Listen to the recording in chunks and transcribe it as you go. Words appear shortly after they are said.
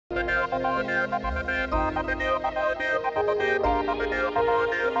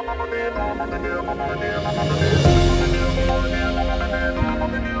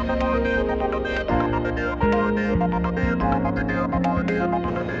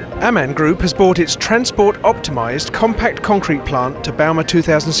Ammann Group has bought its transport-optimised compact concrete plant to Bauma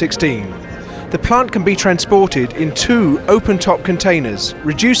 2016. The plant can be transported in 2 open-top containers,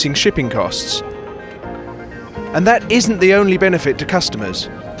 reducing shipping costs. And that isn't the only benefit to customers.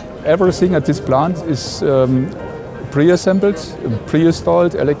 Everything at this plant is pre-assembled,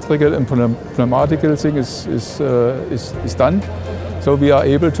 pre-installed, electrical and pneumatical thing is done. So we are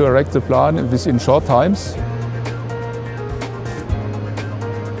able to erect the plant within short times.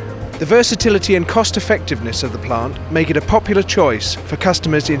 The versatility and cost-effectiveness of the plant make it a popular choice for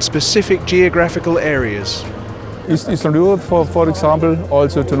customers in specific geographical areas. Eastern Europe, for example,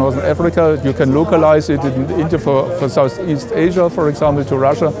 also to Northern Africa. You can localize it in India for Southeast Asia, for example, to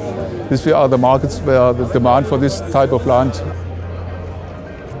Russia. These are the markets where the demand for this type of plant.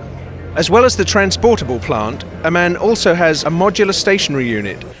 As well as the transportable plant, Ammann also has a modular stationary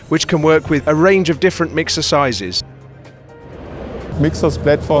unit, which can work with a range of different mixer sizes. Mixers,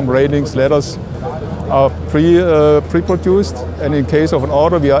 platform, railings, ladders are pre-produced, and in case of an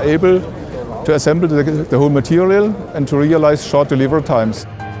order we are able to assemble the whole material and to realize short delivery times.